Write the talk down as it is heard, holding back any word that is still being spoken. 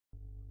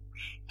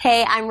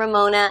Hey, I'm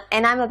Ramona,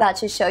 and I'm about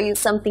to show you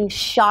something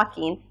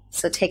shocking,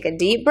 so take a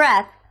deep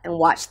breath and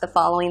watch the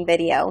following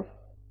video.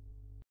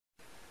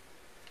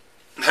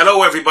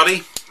 Hello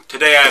everybody,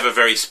 today I have a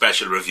very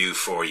special review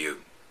for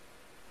you.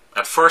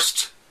 At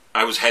first,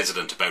 I was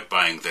hesitant about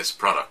buying this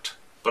product,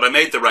 but I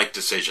made the right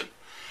decision.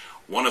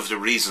 One of the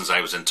reasons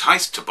I was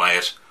enticed to buy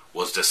it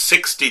was the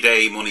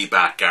 60-day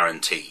money-back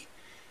guarantee,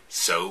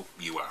 so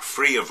you are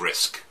free of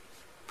risk.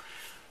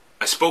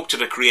 I spoke to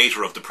the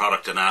creator of the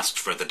product and asked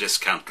for the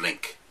discount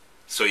link,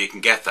 so you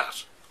can get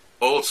that,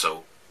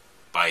 also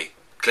by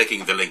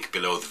clicking the link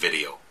below the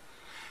video.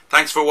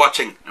 Thanks for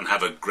watching and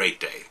have a great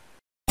day.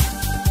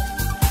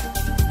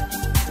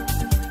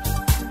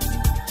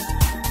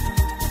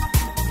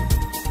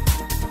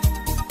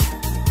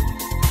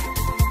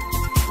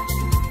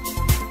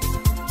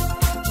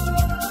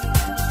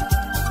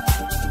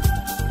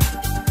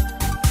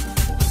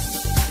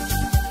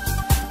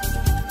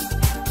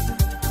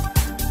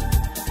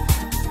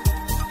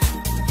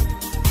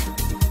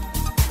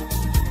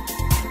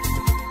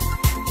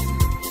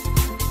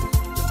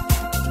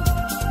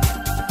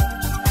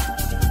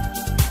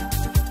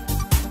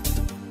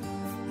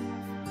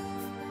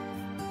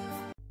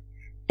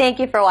 Thank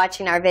you for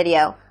watching our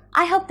video.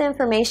 I hope the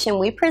information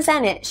we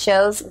presented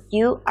shows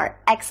you our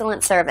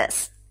excellent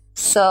service.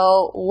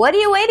 So what are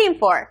you waiting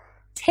for?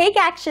 Take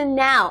action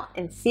now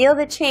and feel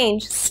the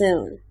change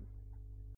soon.